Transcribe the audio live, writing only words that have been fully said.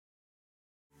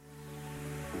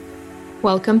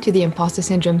Welcome to the Impostor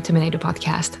Syndrome Terminator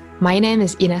podcast. My name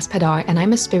is Ines Padar, and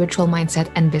I'm a spiritual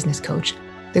mindset and business coach.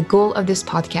 The goal of this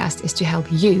podcast is to help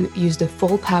you use the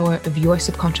full power of your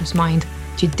subconscious mind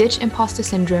to ditch imposter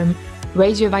syndrome,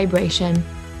 raise your vibration,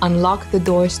 unlock the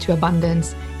doors to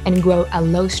abundance, and grow a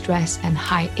low stress and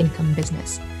high income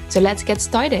business. So let's get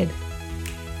started.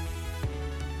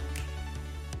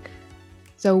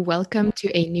 So welcome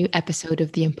to a new episode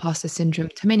of the Impostor Syndrome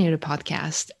Terminator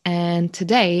podcast. And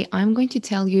today I'm going to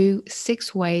tell you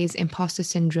 6 ways imposter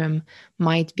syndrome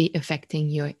might be affecting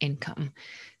your income.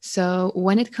 So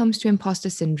when it comes to imposter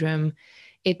syndrome,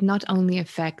 it not only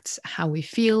affects how we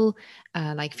feel,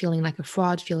 like feeling like a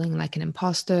fraud, feeling like an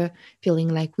imposter, feeling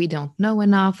like we don't know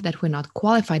enough, that we're not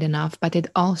qualified enough, but it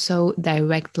also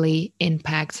directly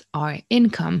impacts our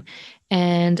income.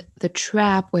 And the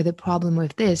trap or the problem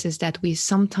with this is that we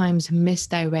sometimes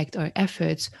misdirect our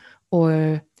efforts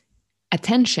or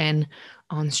attention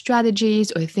on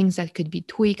strategies or things that could be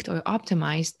tweaked or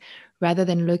optimized, rather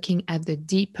than looking at the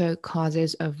deeper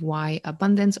causes of why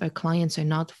abundance or clients are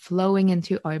not flowing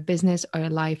into our business or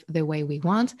life the way we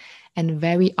want. And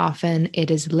very often it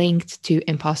is linked to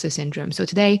imposter syndrome. So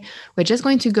today we're just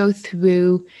going to go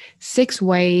through 6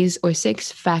 ways or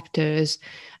 6 factors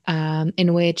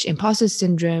in which imposter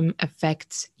syndrome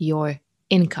affects your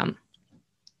income.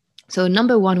 So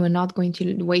number 1, we're not going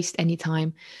to waste any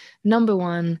time. Number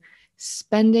 1,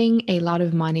 spending a lot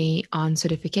of money on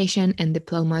certification and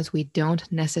diplomas we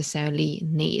don't necessarily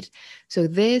need. So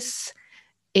this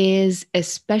is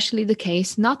especially the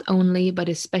case, not only, but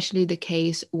especially the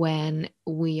case when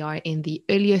we are in the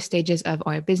earlier stages of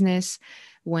our business,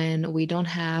 when we don't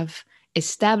have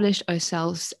established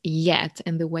ourselves yet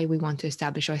in the way we want to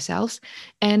establish ourselves,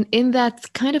 and in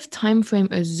that kind of time frame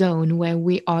or zone where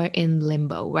we are in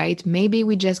limbo, right? Maybe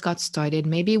we just got started,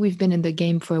 maybe we've been in the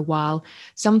game for a while,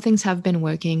 some things have been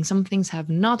working, some things have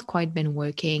not quite been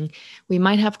working, we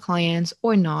might have clients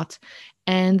or not,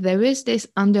 and there is this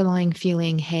underlying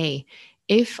feeling, hey,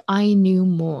 if I knew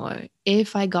more,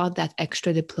 if I got that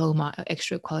extra diploma or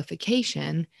extra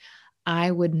qualification,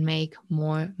 I would make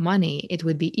more money. It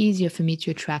would be easier for me to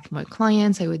attract more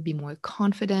clients. I would be more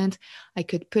confident. I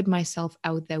could put myself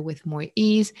out there with more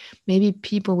ease. Maybe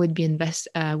people would be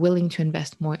willing to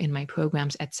invest more in my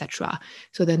programs, etc.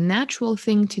 So the natural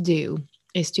thing to do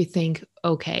is to think,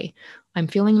 okay, I'm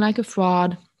feeling like a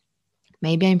fraud.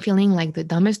 Maybe I'm feeling like the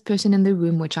dumbest person in the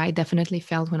room, which I definitely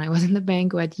felt when I was in the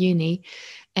bank or at uni.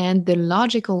 And the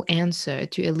logical answer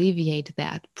to alleviate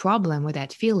that problem or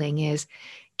that feeling is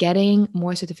getting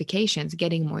more certifications,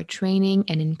 getting more training,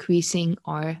 and increasing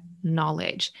our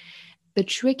knowledge. The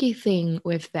tricky thing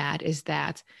with that is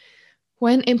that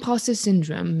when imposter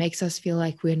syndrome makes us feel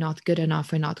like we're not good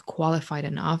enough, we're not qualified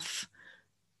enough,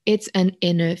 it's an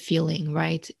inner feeling,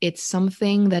 right? It's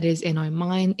something that is in our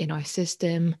mind, in our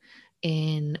system,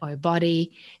 in our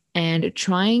body, and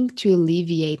trying to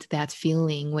alleviate that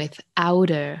feeling with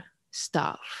outer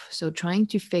stuff. So trying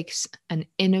to fix an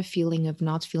inner feeling of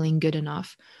not feeling good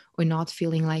enough or not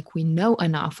feeling like we know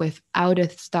enough with outer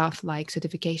stuff like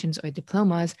certifications or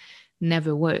diplomas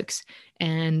never works.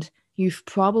 And you've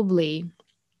probably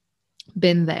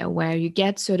been there where you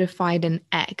get certified in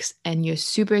X and you're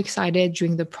super excited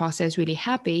during the process, really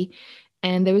happy.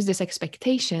 And there is this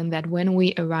expectation that when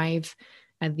we arrive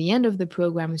at the end of the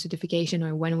program or certification,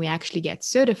 or when we actually get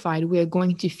certified, we're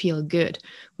going to feel good.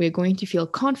 We're going to feel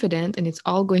confident, and it's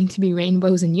all going to be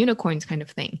rainbows and unicorns kind of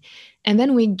thing. And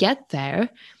then we get there,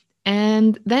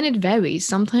 and then it varies.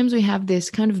 Sometimes we have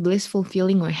this kind of blissful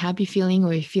feeling or happy feeling, or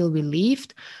we feel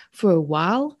relieved for a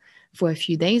while, for a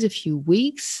few days, a few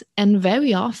weeks, and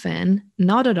very often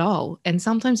not at all. And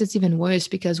sometimes it's even worse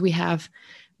because we have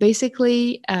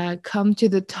basically come to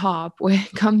the top or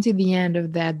come to the end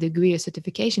of that degree or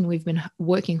certification we've been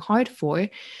working hard for.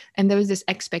 And there is this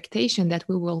expectation that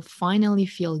we will finally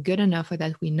feel good enough or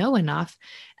that we know enough.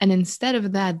 And instead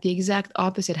of that, the exact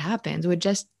opposite happens, or it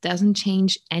just doesn't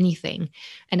change anything.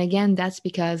 And again, that's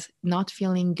because not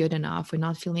feeling good enough or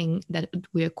not feeling that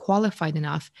we're qualified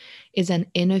enough is an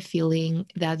inner feeling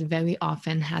that very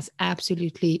often has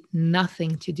absolutely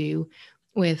nothing to do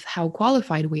with how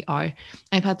qualified we are.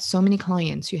 I've had so many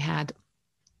clients who had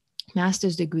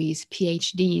master's degrees,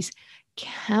 PhDs,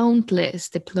 countless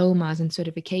diplomas and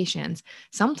certifications,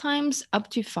 sometimes up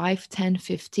to 5, 10,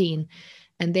 15,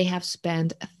 and they have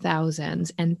spent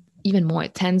thousands and even more,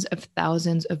 tens of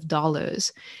thousands of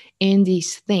dollars in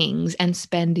these things and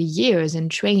spend years in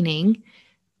training,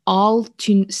 all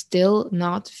to still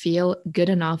not feel good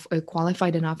enough or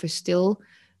qualified enough, or still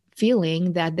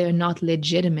feeling that they're not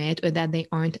legitimate or that they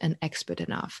aren't an expert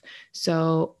enough.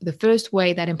 So the first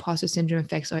way that imposter syndrome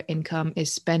affects our income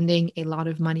is spending a lot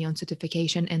of money on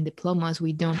certification and diplomas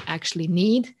we don't actually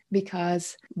need,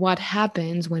 because what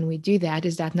happens when we do that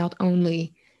is that not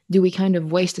only do we kind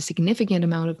of waste a significant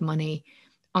amount of money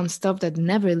on stuff that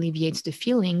never alleviates the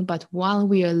feeling, but while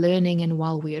we are learning and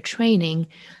while we are training,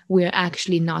 we're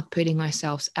actually not putting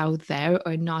ourselves out there,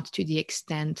 or not to the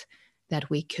extent that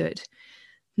we could.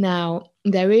 Now,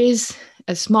 there is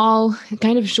a small,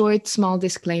 kind of short, small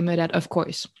disclaimer that, of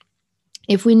course,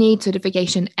 if we need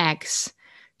certification X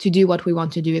to do what we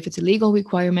want to do, if it's a legal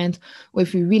requirement, or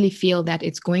if we really feel that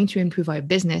it's going to improve our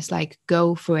business, like,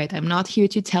 go for it. I'm not here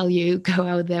to tell you go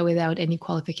out there without any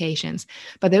qualifications.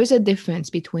 But there's a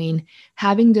difference between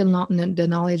having the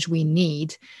knowledge we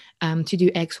need to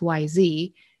do X, Y,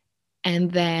 Z,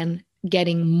 and then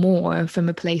getting more from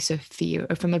a place of fear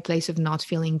or from a place of not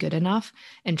feeling good enough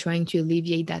and trying to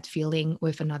alleviate that feeling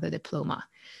with another diploma.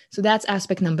 So that's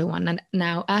aspect number one. And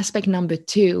now aspect number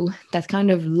two, that kind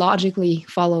of logically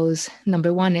follows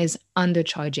number one, is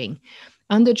undercharging.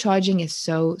 Undercharging is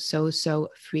so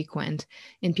frequent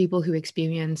in people who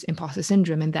experience imposter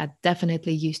syndrome. And that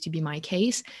definitely used to be my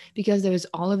case, because there's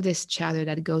all of this chatter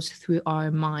that goes through our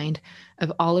mind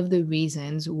of all of the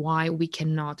reasons why we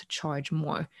cannot charge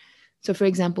more. So, for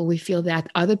example, we feel that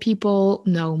other people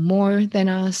know more than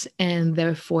us and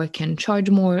therefore can charge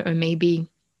more, or maybe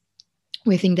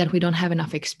we think that we don't have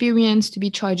enough experience to be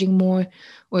charging more,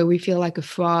 or we feel like a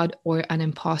fraud or an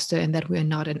imposter and that we're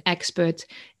not an expert,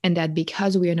 and that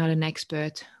because we are not an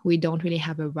expert, we don't really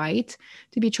have a right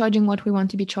to be charging what we want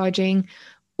to be charging,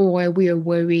 or we are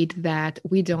worried that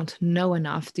we don't know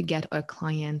enough to get our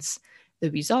clients the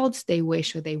results they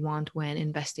wish or they want when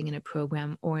investing in a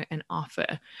program or an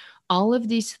offer. All of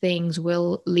these things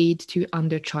will lead to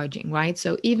undercharging, right?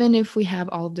 So even if we have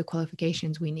all of the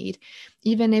qualifications we need,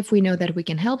 even if we know that we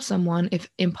can help someone, if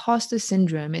imposter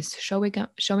syndrome is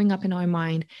showing up in our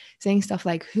mind, saying stuff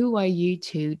like, who are you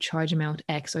to charge amount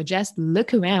X? Or just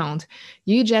look around.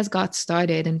 You just got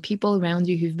started and people around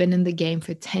you who've been in the game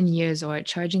for 10 years are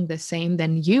charging the same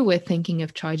than you were thinking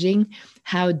of charging.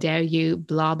 How dare you?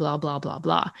 Blah, blah, blah, blah,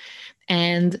 blah.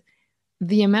 And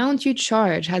the amount you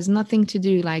charge has nothing to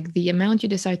do, like the amount you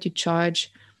decide to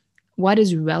charge, what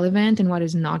is relevant and what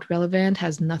is not relevant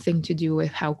has nothing to do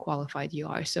with how qualified you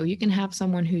are. So you can have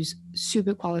someone who's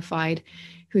super qualified,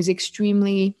 who's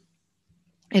extremely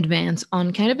advanced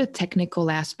on kind of a technical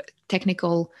aspect,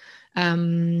 technical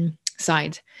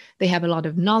side. They have a lot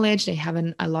of knowledge, they have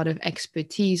a lot of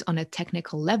expertise on a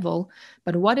technical level,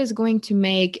 but what is going to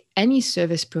make any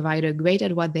service provider great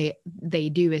at what they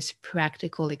do is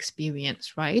practical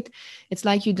experience, right? It's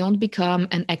like you don't become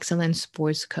an excellent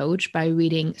sports coach by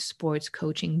reading sports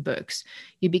coaching books.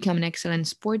 You become an excellent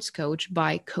sports coach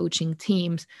by coaching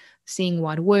teams, seeing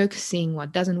what works, seeing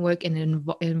what doesn't work, and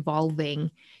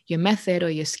involving your method or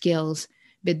your skills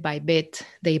bit by bit,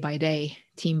 day by day,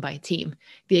 team by team.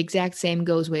 The exact same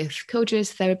goes with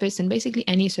coaches, therapists, and basically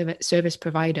any service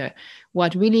provider.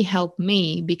 What really helped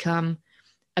me become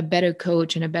a better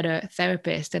coach and a better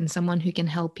therapist and someone who can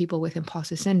help people with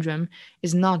imposter syndrome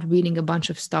is not reading a bunch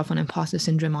of stuff on imposter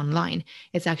syndrome online.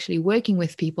 It's actually working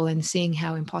with people and seeing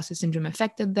how imposter syndrome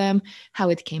affected them, how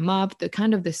it came up, the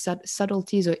kind of the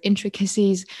subtleties or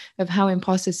intricacies of how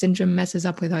imposter syndrome messes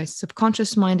up with our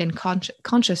subconscious mind and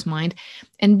conscious mind,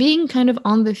 and being kind of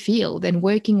on the field and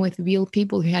working with real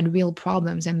people who had real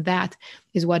problems. And that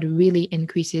is what really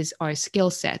increases our skill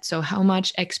set. So how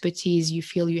much expertise you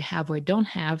feel you have or don't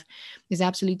have is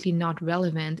absolutely not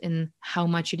relevant in how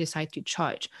much you decide to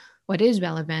charge. What is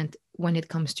relevant when it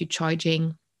comes to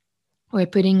charging or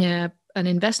putting an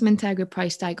investment tag or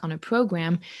price tag on a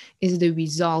program is the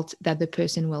result that the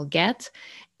person will get.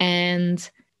 And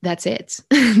that's it.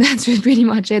 That's pretty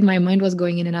much it. My mind was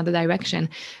going in another direction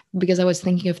because I was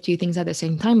thinking of two things at the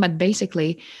same time. But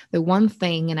basically, the one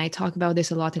thing, and I talk about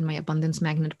this a lot in my Abundance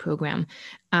Magnet program,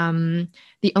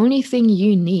 the only thing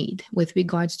you need with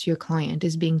regards to your client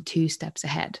is being 2 steps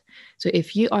ahead. So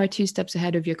if you are 2 steps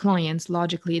ahead of your clients,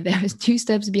 logically, there's 2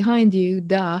 steps behind you,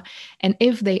 duh. And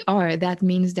if they are, that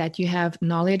means that you have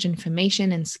knowledge,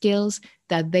 information, and skills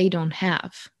that they don't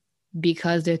have,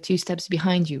 because they're 2 steps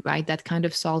behind you, right? That kind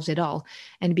of solves it all.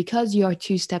 And because you are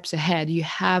 2 steps ahead, you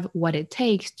have what it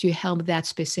takes to help that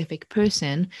specific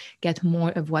person get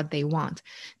more of what they want.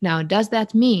 Now, does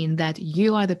that mean that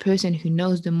you are the person who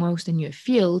knows the most in your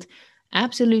field?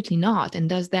 Absolutely not. And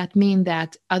does that mean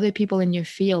that other people in your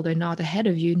field are not ahead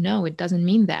of you? No, it doesn't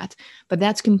mean that. But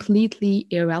that's completely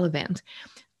irrelevant.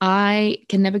 I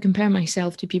can never compare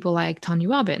myself to people like Tony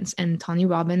Robbins. And Tony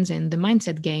Robbins in the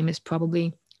mindset game is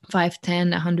probably 5,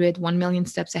 10, 100, 1 million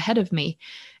steps ahead of me.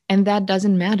 And that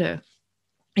doesn't matter.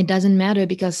 It doesn't matter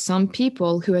because some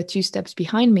people who are 2 steps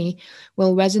behind me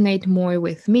will resonate more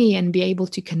with me and be able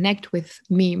to connect with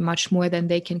me much more than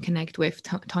they can connect with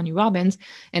Tony Robbins.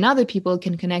 And other people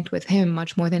can connect with him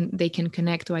much more than they can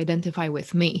connect or identify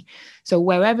with me. So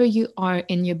wherever you are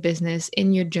in your business,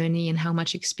 in your journey, and how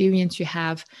much experience you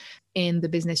have in the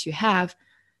business you have,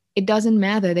 it doesn't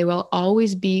matter. There will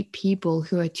always be people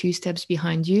who are 2 steps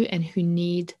behind you and who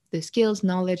need the skills,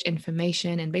 knowledge,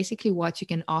 information, and basically what you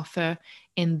can offer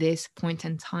in this point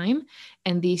in time.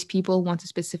 And these people want a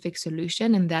specific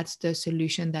solution, and that's the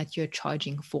solution that you're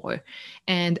charging for.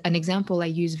 And an example I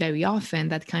use very often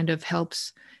that kind of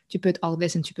helps to put all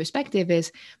this into perspective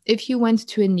is if you went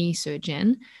to a knee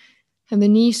surgeon, and the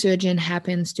knee surgeon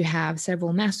happens to have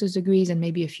several master's degrees and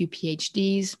maybe a few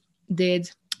PhDs, did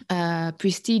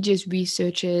prestigious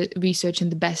research in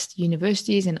the best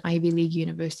universities and Ivy League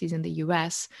universities in the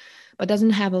US, but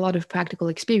doesn't have a lot of practical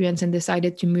experience and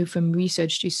decided to move from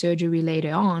research to surgery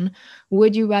later on,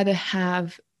 would you rather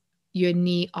have your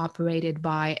knee operated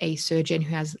by a surgeon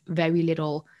who has very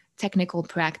little technical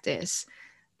practice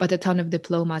but a ton of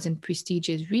diplomas and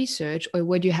prestigious research, or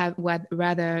would you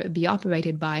rather be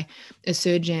operated by a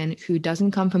surgeon who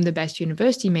doesn't come from the best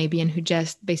university maybe and who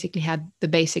just basically had the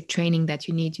basic training that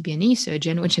you need to be a knee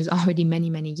surgeon, which is already many,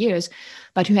 many years,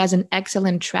 but who has an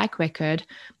excellent track record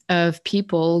of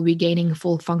people regaining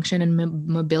full function and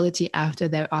mobility after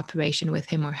their operation with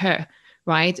him or her,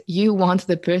 right? You want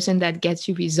the person that gets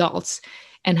you results,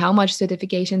 and how much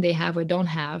certification they have or don't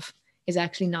have is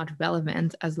actually not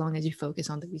relevant as long as you focus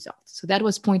on the results. So that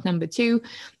was point number 2,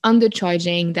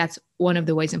 undercharging. That's one of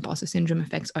the ways imposter syndrome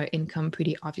affects our income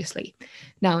pretty obviously.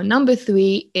 Now, number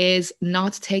 3 is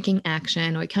not taking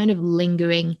action or kind of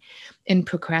lingering in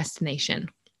procrastination.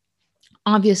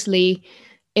 Obviously,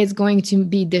 it's going to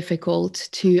be difficult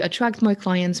to attract more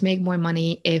clients, make more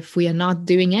money if we are not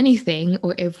doing anything,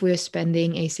 or if we're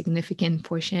spending a significant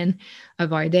portion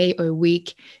of our day or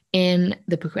week in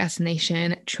the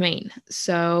procrastination train.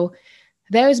 So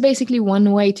there is basically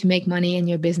one way to make money in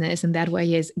your business, and that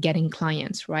way is getting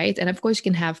clients, right? And of course, you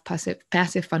can have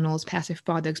passive funnels, passive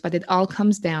products, but it all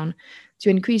comes down to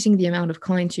increasing the amount of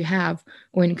clients you have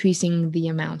or increasing the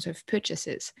amount of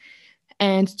purchases.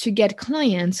 And to get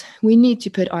clients, we need to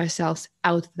put ourselves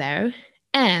out there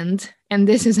and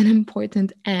this is an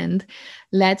important and,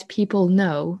 let people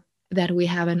know that we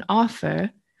have an offer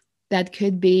that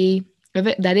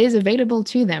is available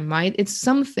to them, right? It's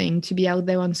something to be out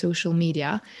there on social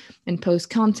media and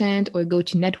post content or go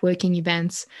to networking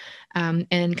events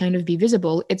and kind of be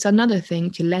visible. It's another thing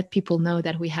to let people know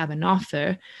that we have an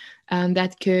offer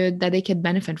that they could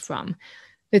benefit from.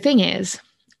 The thing is,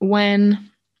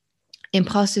 when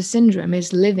imposter syndrome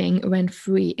is living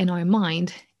rent-free in our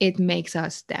mind, it makes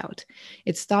us doubt.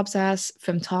 It stops us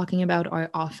from talking about our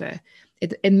offer.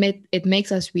 It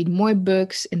makes us read more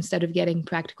books instead of getting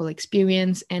practical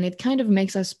experience, and it kind of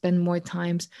makes us spend more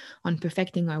times on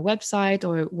perfecting our website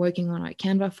or working on our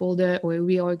Canva folder or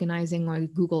reorganizing our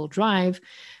Google Drive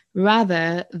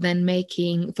rather than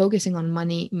focusing on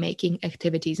money-making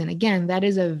activities. And again, that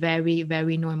is a very,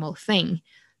 very normal thing.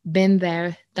 Been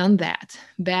there, done that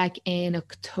back in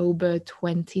October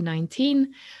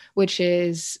 2019, which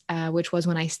was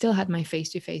when I still had my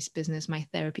face-to-face business, my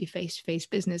therapy face-to-face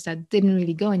business that didn't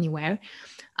really go anywhere.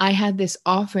 I had this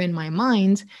offer in my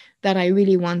mind that I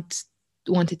really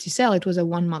wanted to sell. It was a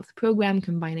 1-month program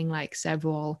combining like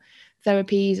several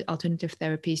therapies, alternative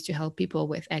therapies to help people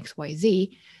with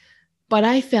XYZ. But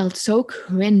I felt so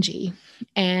cringy,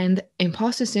 and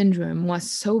imposter syndrome was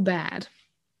so bad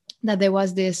that there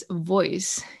was this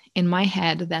voice in my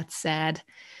head that said,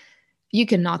 you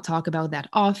cannot talk about that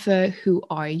offer. Who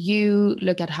are you?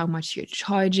 Look at how much you're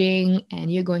charging.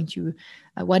 And you're going to,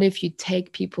 what if you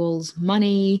take people's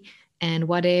money? And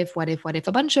what if,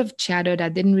 a bunch of chatter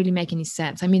that didn't really make any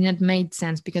sense. I mean, it made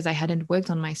sense because I hadn't worked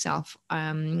on myself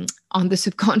on the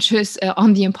subconscious,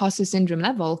 on the imposter syndrome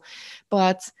level.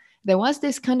 But there was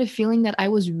this kind of feeling that I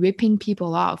was ripping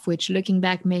people off, which looking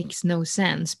back makes no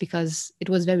sense because it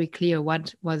was very clear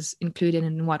what was included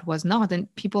and what was not. And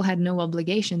people had no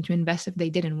obligation to invest if they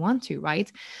didn't want to,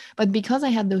 right? But because I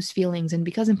had those feelings and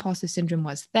because imposter syndrome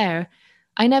was there,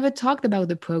 I never talked about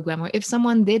the program. Or if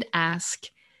someone did ask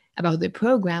about the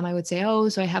program, I would say, oh,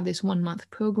 so I have this 1-month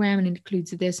program and it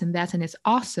includes this and that, and it's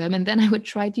awesome. And then I would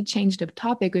try to change the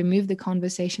topic or move the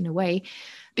conversation away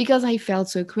because I felt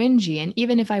so cringy. And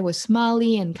even if I was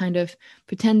smiley and kind of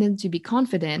pretending to be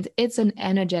confident, it's an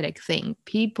energetic thing.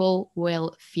 People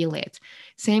will feel it.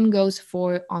 Same goes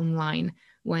for online.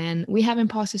 when we have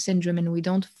imposter syndrome and we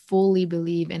don't fully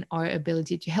believe in our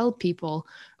ability to help people,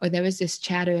 or there is this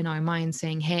chatter in our mind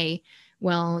saying, hey,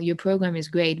 well, your program is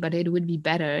great, but it would be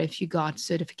better if you got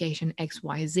certification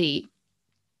XYZ.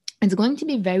 It's going to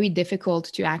be very difficult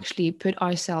to actually put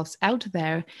ourselves out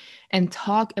there and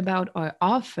talk about our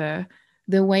offer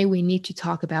the way we need to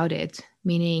talk about it,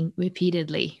 meaning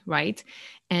repeatedly, right?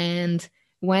 And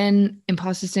when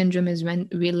imposter syndrome is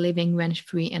reliving rent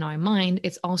free in our mind,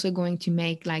 it's also going to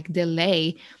make like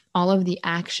delay all of the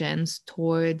actions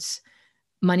towards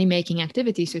money making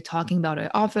activities. So talking about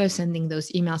our offer, sending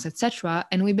those emails, etc.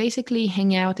 And we basically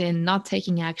hang out in not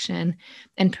taking action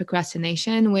and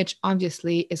procrastination, which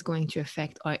obviously is going to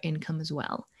affect our income as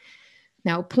well.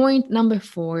 Now, point number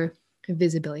 4,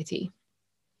 visibility.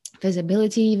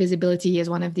 Visibility is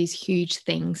one of these huge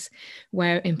things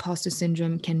where imposter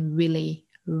syndrome can really,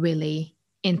 really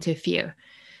interfere.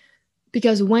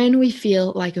 Because when we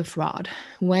feel like a fraud,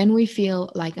 when we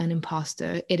feel like an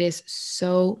imposter, it is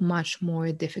so much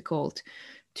more difficult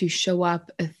to show up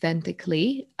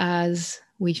authentically as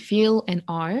we feel and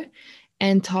are,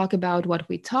 and talk about what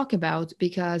we talk about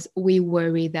because we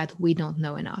worry that we don't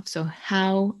know enough. So,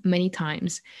 how many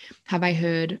times have I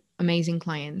heard amazing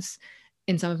clients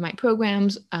in some of my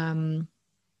programs,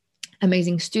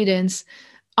 amazing students,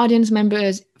 audience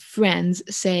members, friends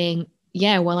saying,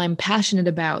 yeah, well, I'm passionate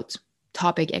about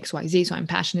topic XYZ. So I'm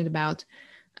passionate about,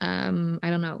 I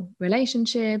don't know,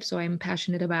 relationships, or I'm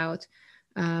passionate about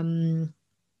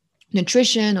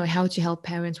nutrition, or how to help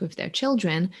parents with their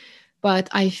children. But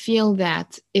I feel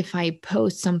that if I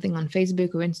post something on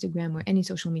Facebook or Instagram or any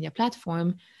social media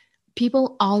platform,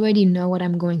 people already know what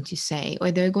I'm going to say,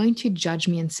 or they're going to judge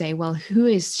me and say, well, who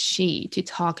is she to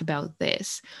talk about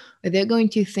this? Or they're going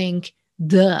to think,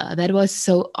 duh, that was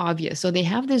so obvious. So they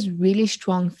have this really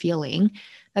strong feeling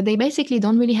that they basically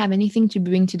don't really have anything to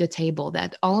bring to the table,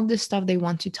 that all of the stuff they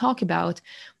want to talk about,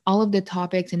 all of the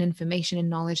topics and information and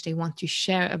knowledge they want to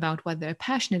share about what they're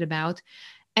passionate about,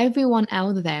 everyone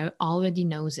out there already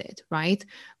knows it, right?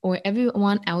 Or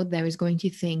everyone out there is going to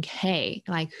think, hey,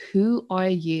 like, who are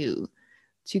you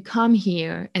to come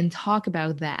here and talk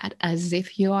about that as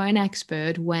if you are an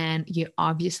expert when you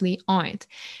obviously aren't?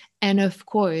 And of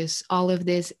course, all of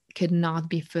this could not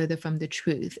be further from the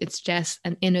truth. It's just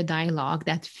an inner dialogue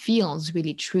that feels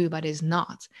really true, but is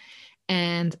not.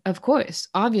 And of course,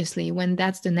 obviously, when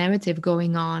that's the narrative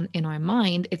going on in our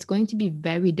mind, it's going to be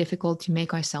very difficult to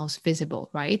make ourselves visible,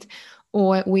 right?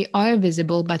 Or we are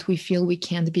visible, but we feel we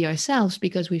can't be ourselves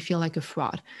because we feel like a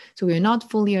fraud. So we're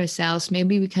not fully ourselves.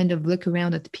 Maybe we kind of look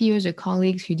around at peers or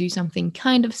colleagues who do something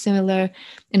kind of similar,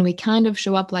 and we kind of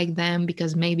show up like them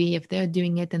because maybe if they're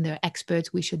doing it and they're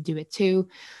experts, we should do it too.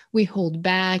 We hold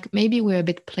back. Maybe we're a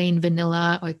bit plain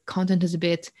vanilla, or content is a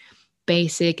bit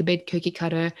basic, a bit cookie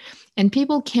cutter, and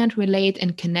people can't relate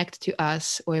and connect to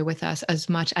us or with us as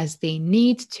much as they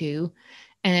need to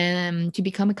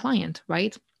become a client,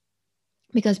 right?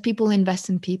 Because people invest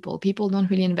in people. People don't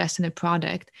really invest in a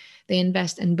product. They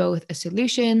invest in both a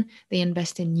solution, they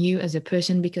invest in you as a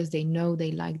person because they know,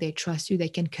 they like, they trust you, they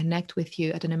can connect with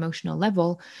you at an emotional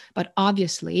level. But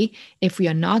obviously, if we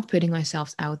are not putting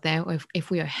ourselves out there, or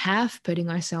if we are half putting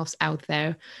ourselves out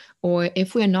there, or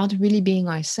if we're not really being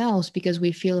ourselves because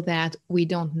we feel that we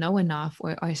don't know enough,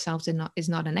 or ourselves is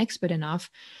not an expert enough,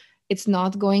 it's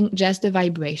not going, just the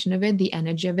vibration of it, the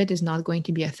energy of it is not going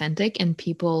to be authentic, and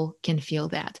people can feel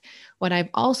that. What I've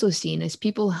also seen is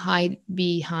people hide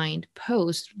behind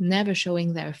posts, never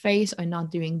showing their face or not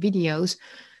doing videos,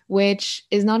 which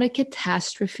is not a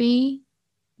catastrophe,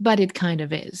 but it kind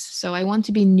of is. So I want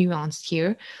to be nuanced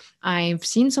here. I've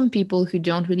seen some people who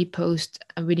don't really post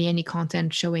really any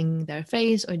content showing their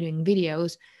face or doing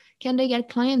videos. Can they get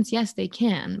clients? Yes, they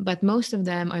can. But most of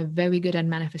them are very good at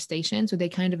manifestation. So they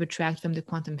kind of attract from the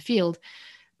quantum field.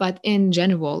 But in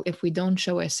general, if we don't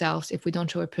show ourselves, if we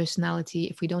don't show our personality,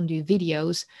 if we don't do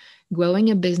videos, growing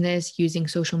a business using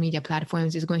social media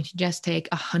platforms is going to just take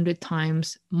 100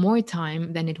 times more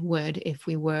time than it would if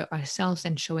we were ourselves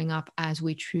and showing up as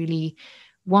we truly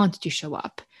want to show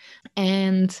up.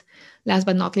 And last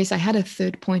but not least, I had a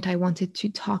third point I wanted to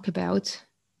talk about,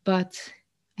 but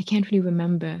I can't really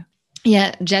remember.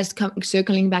 Yeah, just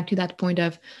circling back to that point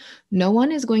of no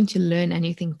one is going to learn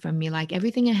anything from me. Like,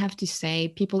 everything I have to say,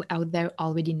 people out there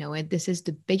already know it. This is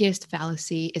the biggest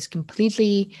fallacy. It's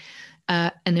completely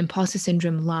an imposter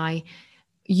syndrome lie.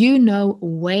 You know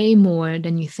way more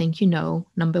than you think you know,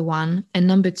 number one. And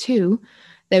number two,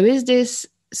 there is this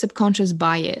subconscious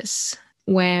bias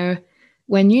where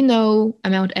when you know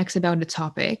amount X about the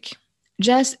topic,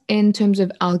 just in terms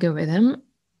of algorithm,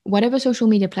 whatever social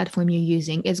media platform you're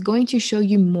using is going to show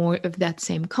you more of that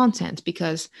same content,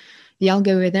 because the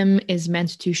algorithm is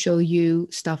meant to show you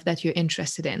stuff that you're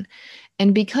interested in.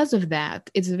 And because of that,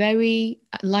 it's very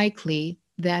likely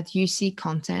that you see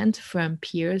content from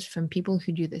peers, from people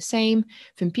who do the same,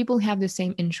 from people who have the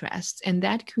same interests. And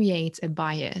that creates a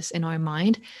bias in our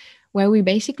mind where we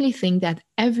basically think that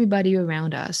everybody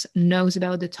around us knows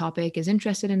about the topic, is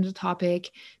interested in the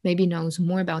topic, maybe knows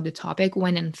more about the topic,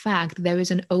 when in fact there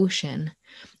is an ocean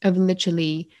of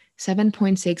literally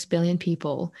 7.6 billion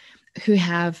people who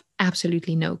have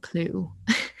absolutely no clue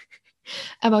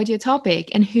about your topic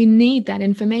and who need that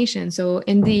information. So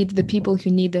indeed, the people who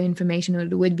need the information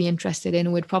or would be interested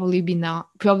in would probably not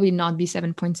be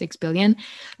 7.6 billion,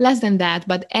 less than that.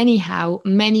 But anyhow,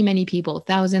 many people,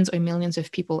 thousands or millions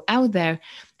of people out there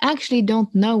actually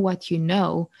don't know what you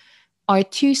know, are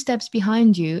two steps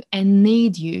behind you and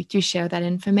need you to share that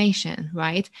information,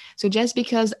 right? So just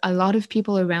because a lot of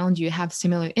people around you have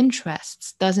similar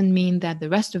interests doesn't mean that the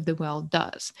rest of the world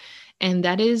does. And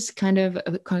that is kind of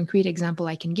a concrete example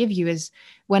I can give you is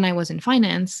when I was in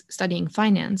finance, studying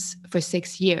finance for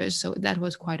 6 years. So that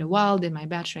was quite a while, did my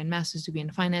bachelor and master's degree in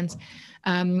finance.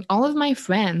 All of my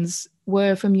friends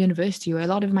were from university, or a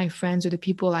lot of my friends or the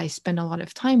people I spent a lot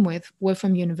of time with were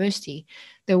from university.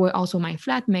 There were also my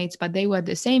flatmates, but they were at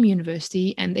the same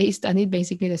university and they studied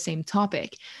basically the same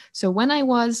topic. So when I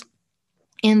was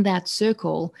in that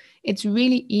circle, it's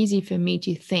really easy for me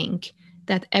to think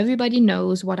that everybody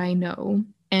knows what I know.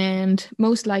 And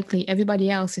most likely, everybody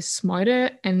else is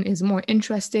smarter and is more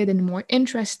interested and more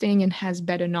interesting and has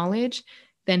better knowledge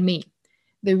than me.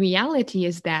 The reality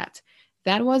is that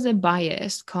that was a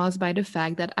bias caused by the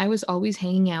fact that I was always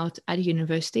hanging out at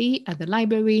university, at the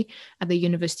library, at the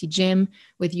university gym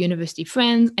with university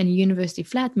friends and university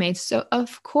flatmates. So,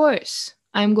 of course,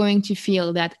 I'm going to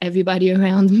feel that everybody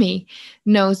around me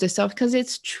knows the stuff because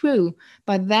it's true,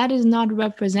 but that is not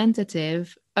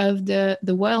representative of the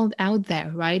world out there,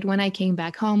 right? When I came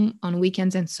back home on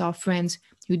weekends and saw friends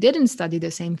who didn't study the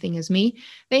same thing as me,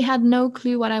 they had no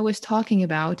clue what I was talking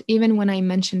about, even when I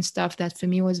mentioned stuff that for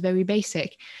me was very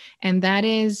basic. And that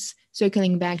is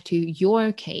circling back to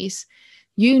your case.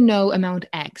 You know amount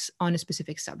X on a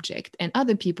specific subject, and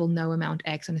other people know amount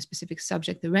X on a specific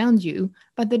subject around you,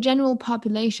 but the general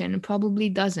population probably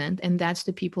doesn't. And that's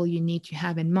the people you need to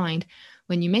have in mind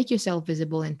when you make yourself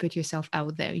visible and put yourself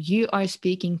out there. You are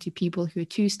speaking to people who are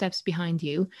two steps behind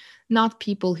you, not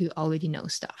people who already know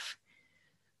stuff.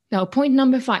 Now, point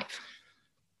number 5.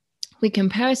 We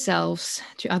compare ourselves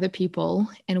to other people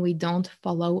and we don't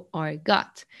follow our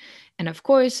gut. And of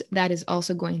course, that is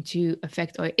also going to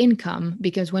affect our income,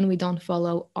 because when we don't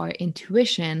follow our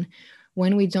intuition,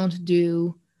 when we don't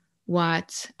do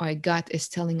what our gut is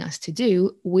telling us to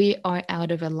do, we are out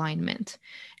of alignment.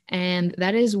 And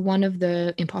that is one of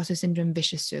the imposter syndrome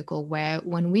vicious circle, where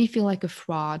when we feel like a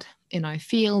fraud in our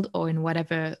field or in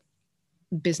whatever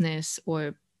business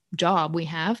or job we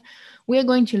have, we are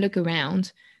going to look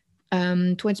around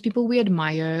towards people we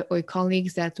admire or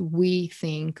colleagues that we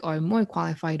think are more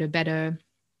qualified or better,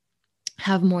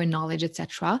 have more knowledge,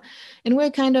 etc. And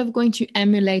we're kind of going to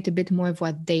emulate a bit more of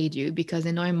what they do, because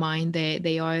in our mind,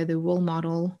 they are the role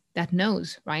model that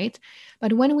knows, right?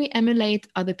 But when we emulate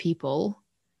other people,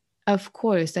 of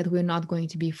course, that we're not going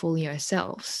to be fully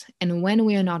ourselves. And when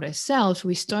we are not ourselves,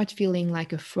 we start feeling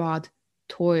like a fraud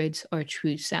towards our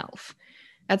true self.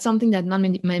 That's something that not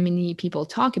many people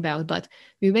talk about, but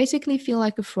we basically feel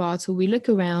like a fraud. So we look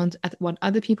around at what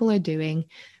other people are doing.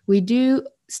 We do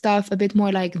stuff a bit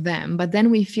more like them, but then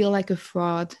we feel like a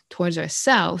fraud towards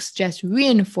ourselves, just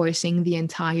reinforcing the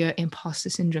entire imposter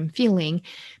syndrome feeling,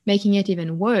 making it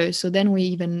even worse. So then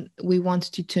we want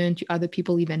to turn to other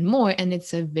people even more, and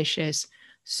it's a vicious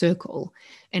circle.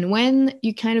 And when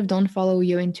you kind of don't follow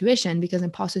your intuition, because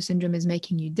imposter syndrome is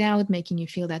making you doubt, making you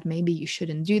feel that maybe you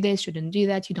shouldn't do this, shouldn't do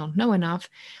that, you don't know enough,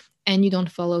 and you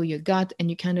don't follow your gut, and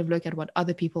you kind of look at what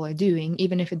other people are doing,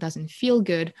 even if it doesn't feel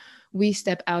good, we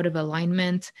step out of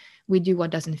alignment, we do what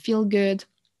doesn't feel good,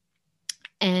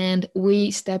 and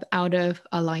we step out of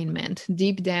alignment.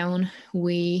 Deep down,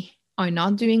 we are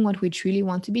not doing what we truly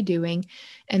want to be doing,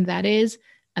 and that is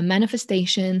a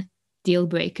manifestation deal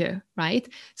breaker, right?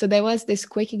 So there was this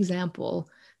quick example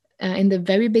in the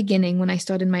very beginning when I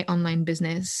started my online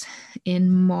business in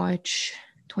March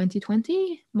or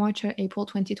April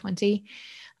 2020.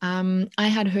 I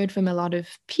had heard from a lot of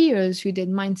peers who did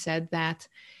mindset that,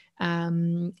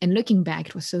 and looking back,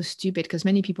 it was so stupid because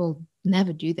many people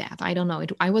never do that. I don't know.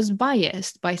 I was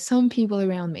biased by some people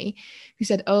around me who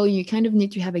said, oh, you kind of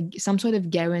need to have some sort of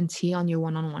guarantee on your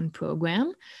one-on-one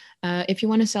program. If you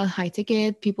want to sell high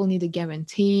ticket, people need a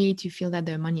guarantee to feel that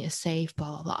their money is safe, blah,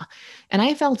 blah, blah. And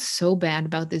I felt so bad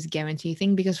about this guarantee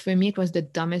thing because for me, it was the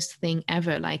dumbest thing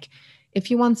ever. Like, if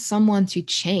you want someone to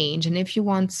change and if you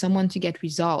want someone to get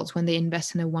results when they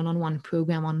invest in a one-on-one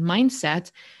program on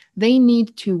mindset, they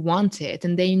need to want it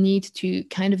and they need to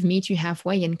kind of meet you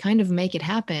halfway and kind of make it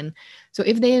happen. So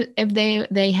if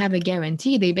they have a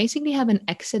guarantee, they basically have an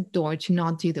exit door to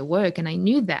not do the work. And I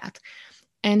knew that.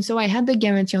 And so I had the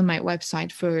guarantee on my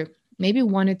website for maybe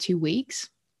 1 or 2 weeks.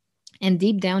 And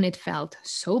deep down, it felt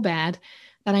so bad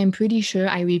that I'm pretty sure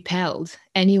I repelled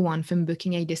anyone from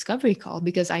booking a discovery call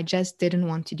because I just didn't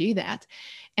want to do that.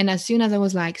 And as soon as I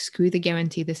was like, screw the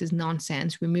guarantee, this is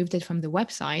nonsense, removed it from the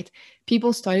website,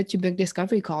 people started to book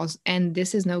discovery calls. And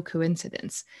this is no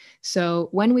coincidence. So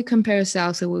when we compare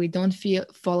ourselves so we don't feel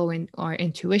following our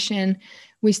intuition,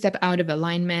 we step out of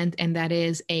alignment, and that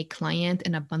is a client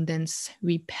and abundance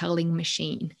repelling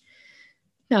machine.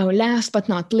 Now, last but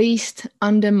not least,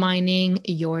 undermining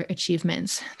your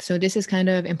achievements. So this is kind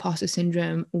of imposter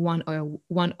syndrome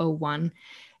 101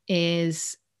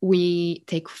 is we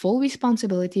take full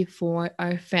responsibility for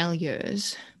our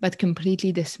failures, but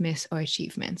completely dismiss our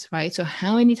achievements, right? So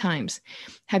how many times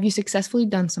have you successfully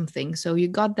done something? So you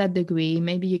got that degree,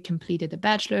 maybe you completed a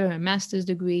bachelor or a master's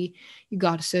degree, you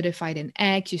got certified in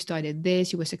X, you started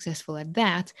this, you were successful at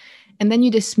that. And then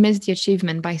you dismiss the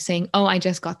achievement by saying, oh, I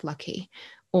just got lucky.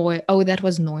 Or, oh, that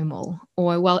was normal.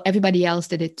 Or, well, everybody else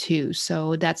did it too.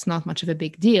 So that's not much of a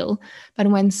big deal. But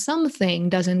when something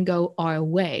doesn't go our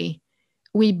way,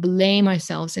 we blame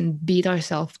ourselves and beat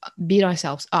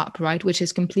ourselves up, right? Which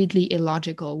is completely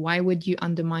illogical. Why would you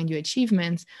undermine your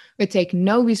achievements or take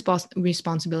no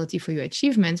responsibility for your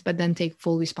achievements, but then take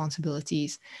full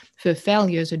responsibilities for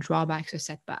failures or drawbacks or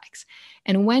setbacks?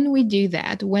 And when we do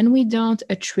that, when we don't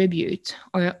attribute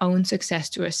our own success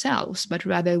to ourselves, but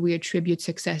rather we attribute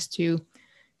success to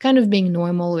kind of being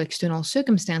normal or external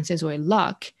circumstances or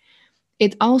luck,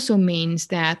 it also means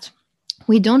that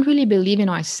we don't really believe in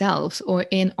ourselves or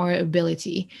in our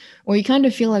ability, or you kind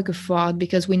of feel like a fraud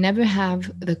because we never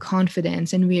have the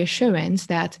confidence and reassurance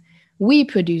that we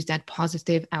produce that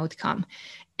positive outcome.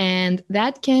 And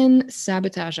that can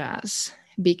sabotage us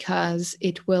because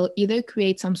it will either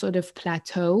create some sort of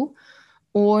plateau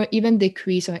or even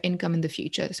decrease our income in the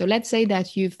future. So let's say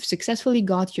that you've successfully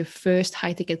got your first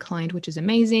high ticket client, which is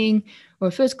amazing, or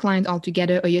first client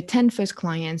altogether, or your 10 first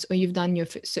clients, or you've done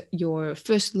your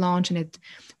first launch and it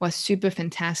was super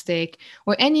fantastic,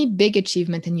 or any big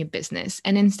achievement in your business.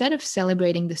 And instead of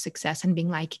celebrating the success and being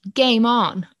like, game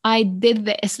on, I did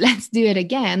this, let's do it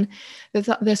again,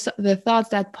 the thoughts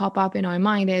that pop up in our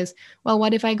mind is, well,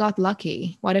 what if I got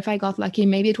lucky? What if I got lucky?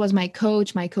 Maybe it was my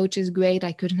coach. My coach is great.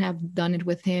 I couldn't have done it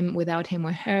with him, without him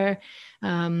or her.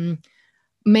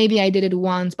 Maybe I did it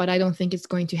once, but I don't think it's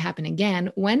going to happen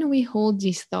again. When we hold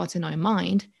these thoughts in our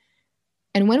mind,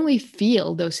 and when we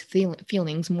feel those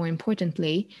feelings, more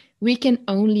importantly, we can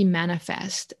only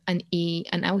manifest an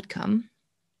outcome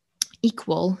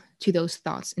equal to those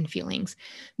thoughts and feelings.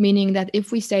 Meaning that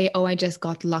if we say, oh, I just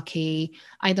got lucky,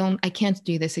 I can't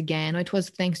do this again, or it was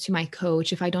thanks to my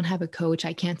coach. If I don't have a coach,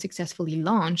 I can't successfully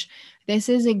launch. This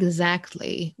is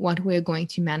exactly what we're going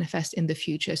to manifest in the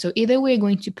future. So either we're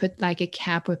going to put like a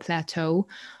cap or plateau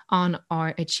on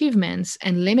our achievements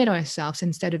and limit ourselves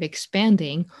instead of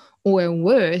expanding, or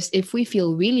worse, if we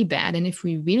feel really bad and if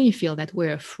we really feel that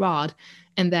we're a fraud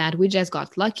and that we just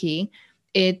got lucky,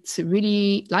 it's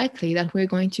really likely that we're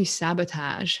going to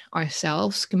sabotage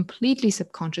ourselves completely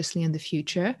subconsciously in the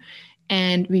future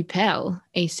and repel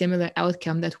a similar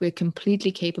outcome that we're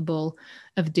completely capable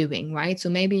of doing, right? So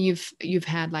maybe you've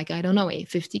had like, I don't know, a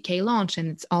 50K launch and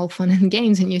it's all fun and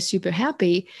games and you're super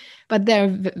happy, but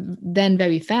then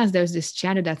very fast there's this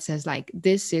chatter that says like,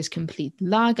 this is complete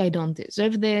luck, I don't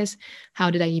deserve this,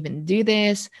 how did I even do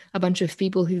this? A bunch of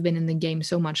people who've been in the game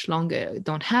so much longer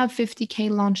don't have 50K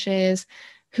launches,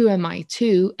 who am I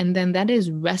to? And then that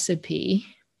is recipe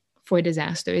for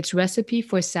disaster. It's recipe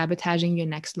for sabotaging your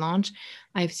next launch.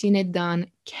 I've seen it done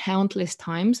countless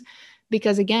times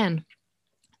because, again,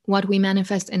 what we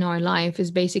manifest in our life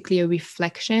is basically a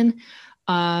reflection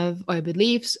of our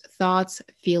beliefs, thoughts,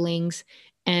 feelings,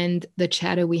 and the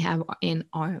chatter we have in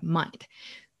our mind.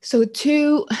 So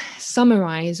to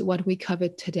summarize what we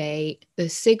covered today, the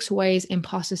 6 ways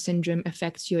imposter syndrome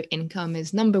affects your income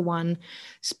is: number 1,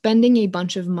 spending a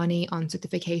bunch of money on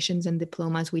certifications and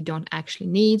diplomas we don't actually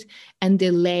need and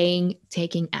delaying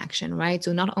taking action, right?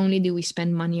 So not only do we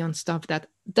spend money on stuff that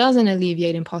doesn't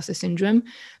alleviate imposter syndrome.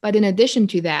 But in addition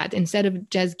to that, instead of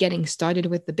just getting started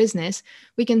with the business,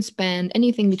 we can spend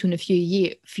anything between a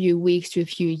few weeks to a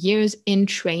few years in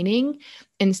training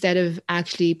instead of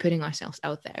actually putting ourselves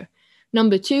out there.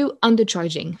 Number 2,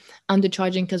 undercharging.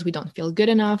 Undercharging because we don't feel good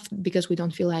enough, because we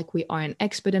don't feel like we are an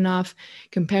expert enough,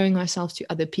 comparing ourselves to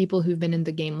other people who've been in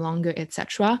the game longer,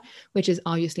 etc., which is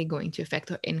obviously going to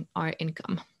affect our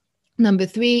income. Number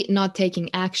 3, not taking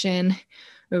action,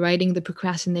 riding the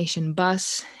procrastination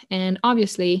bus. And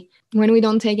obviously, when we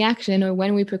don't take action or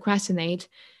when we procrastinate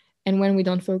and when we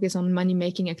don't focus on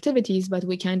money-making activities, but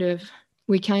we kind of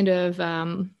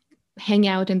hang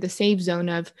out in the safe zone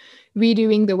of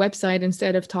redoing the website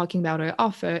instead of talking about our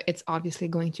offer, it's obviously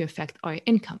going to affect our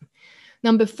income.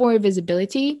 Number 4,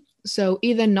 visibility. So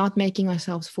either not making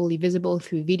ourselves fully visible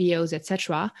through videos,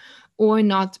 etc., or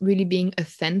not really being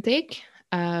authentic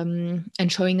and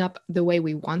showing up the way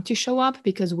we want to show up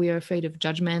because we are afraid of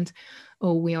judgment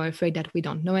or we are afraid that we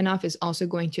don't know enough is also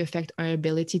going to affect our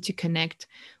ability to connect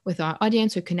with our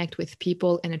audience or connect with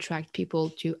people and attract people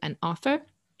to an offer.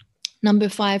 Number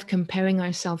 5, comparing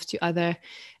ourselves to other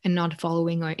and not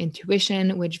following our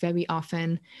intuition, which very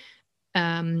often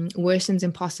worsens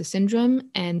imposter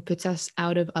syndrome and puts us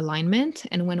out of alignment.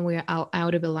 And when we're out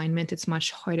of alignment, it's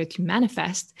much harder to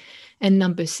manifest. And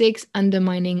number 6,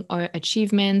 undermining our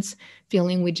achievements,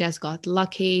 feeling we just got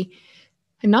lucky,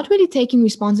 and not really taking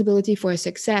responsibility for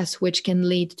success, which can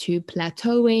lead to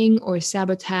plateauing or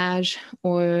sabotage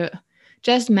or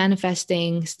just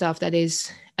manifesting stuff that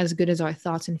is as good as our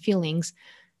thoughts and feelings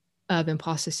of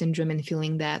imposter syndrome and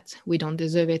feeling that we don't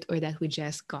deserve it or that we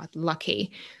just got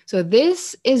lucky. So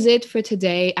this is it for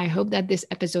today. I hope that this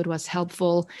episode was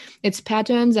helpful. It's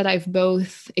patterns that I've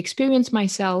both experienced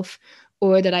myself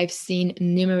or that I've seen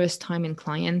numerous times in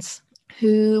clients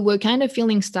who were kind of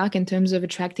feeling stuck in terms of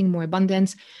attracting more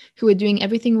abundance, who were doing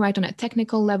everything right on a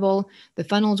technical level. The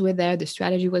funnels were there, the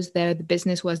strategy was there, the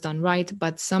business was done right,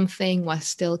 but something was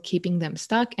still keeping them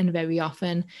stuck. And very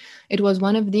often it was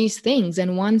one of these things.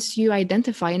 And once you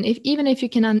identify, and even if you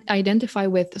can identify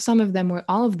with some of them or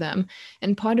all of them,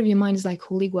 and part of your mind is like,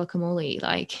 holy guacamole,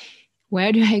 like,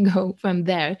 where do I go from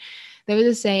there? There was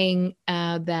a saying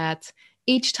that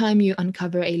each time you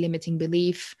uncover a limiting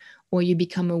belief or you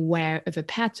become aware of a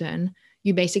pattern,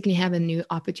 you basically have a new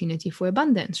opportunity for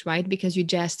abundance, right? Because you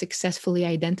just successfully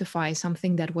identify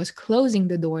something that was closing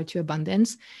the door to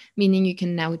abundance, meaning you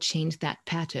can now change that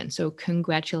pattern. So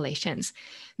congratulations.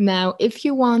 Now, if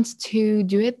you want to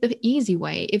do it the easy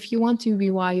way, if you want to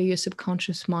rewire your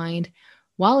subconscious mind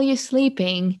while you're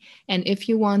sleeping, and if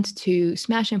you want to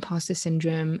smash imposter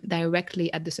syndrome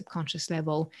directly at the subconscious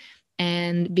level,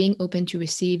 and being open to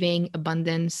receiving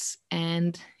abundance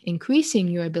and increasing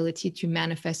your ability to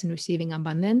manifest and receiving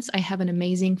abundance, I have an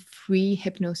amazing free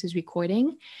hypnosis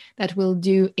recording that will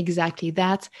do exactly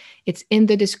that. It's in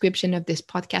the description of this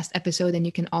podcast episode, and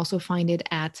you can also find it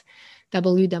at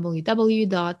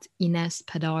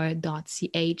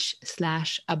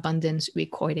www.inespadar.ch/abundance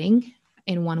recording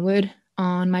in one word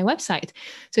on my website.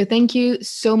 So thank you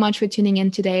so much for tuning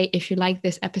in today. If you like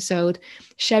this episode,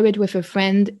 share it with a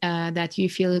friend that you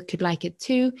feel could like it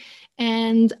too.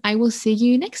 And I will see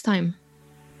you next time.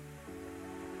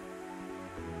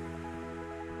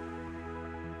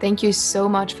 Thank you so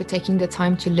much for taking the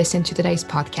time to listen to today's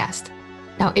podcast.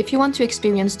 Now, if you want to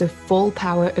experience the full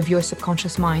power of your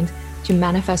subconscious mind to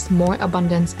manifest more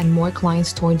abundance and more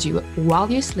clients towards you while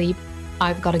you sleep,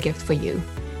 I've got a gift for you.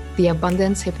 The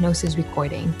Abundance Hypnosis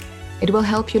Recording. It will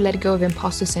help you let go of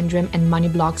imposter syndrome and money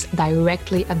blocks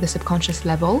directly at the subconscious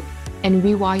level and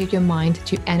rewire your mind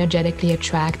to energetically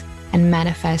attract and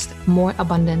manifest more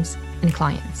abundance and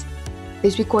clients.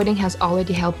 This recording has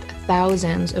already helped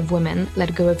thousands of women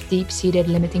let go of deep-seated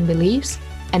limiting beliefs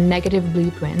and negative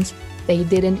blueprints they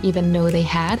didn't even know they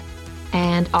had.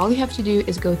 And all you have to do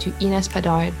is go to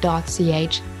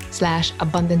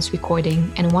inespadar.ch/abundance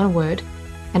recording in one word.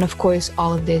 And of course,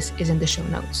 all of this is in the show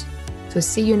notes. So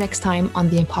see you next time on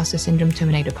the Imposter Syndrome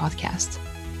Terminator podcast.